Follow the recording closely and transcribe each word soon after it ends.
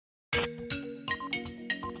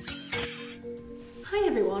Hi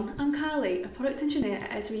everyone, I'm Carly, a product engineer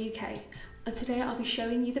at Ezra UK, and today I'll be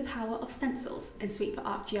showing you the power of Stencils in Suite for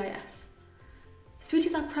ArcGIS. Suite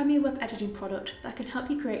is our premier web editing product that can help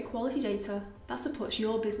you create quality data that supports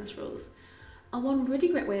your business rules. And one really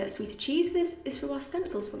great way that Suite achieves this is through our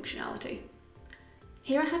Stencils functionality.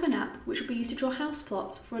 Here I have an app which will be used to draw house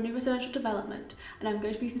plots for a new residential development, and I'm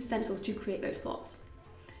going to be using Stencils to create those plots.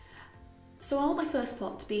 So I want my first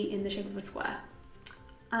plot to be in the shape of a square.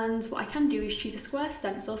 And what I can do is choose a square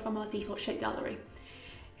stencil from our default shape gallery.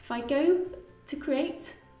 If I go to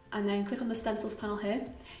create and then click on the stencils panel here,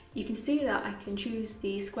 you can see that I can choose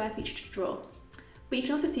the square feature to draw. But you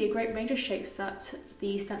can also see a great range of shapes that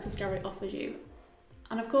the stencils gallery offers you.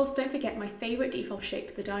 And of course, don't forget my favourite default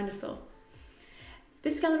shape, the dinosaur.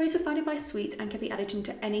 This gallery is provided by Suite and can be added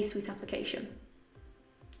into any Suite application.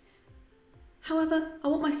 However, I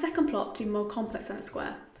want my second plot to be more complex than a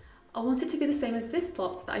square. I want it to be the same as this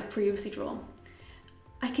plot that I've previously drawn.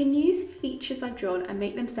 I can use features I've drawn and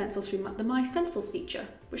make them stencils through the My Stencils feature,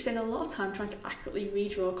 which saves a lot of time trying to accurately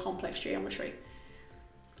redraw complex geometry.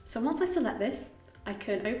 So once I select this, I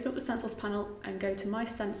can open up the Stencils panel and go to My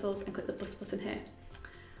Stencils and click the plus button here.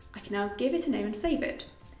 I can now give it a name and save it.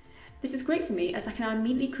 This is great for me as I can now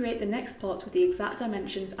immediately create the next plot with the exact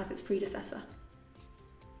dimensions as its predecessor.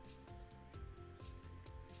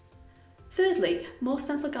 Thirdly, more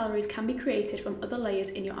stencil galleries can be created from other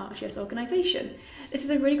layers in your ArcGIS organisation. This is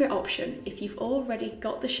a really great option if you've already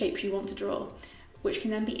got the shapes you want to draw, which can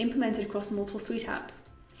then be implemented across multiple Suite apps.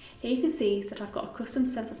 Here you can see that I've got a custom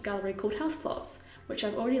stencils gallery called House Plots, which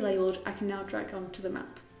I've already labelled. I can now drag onto the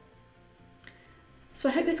map. So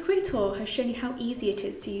I hope this quick tour has shown you how easy it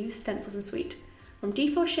is to use stencils in Suite. From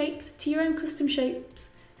default shapes to your own custom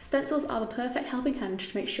shapes, stencils are the perfect helping hand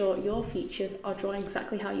to make sure your features are drawn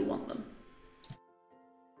exactly how you want them.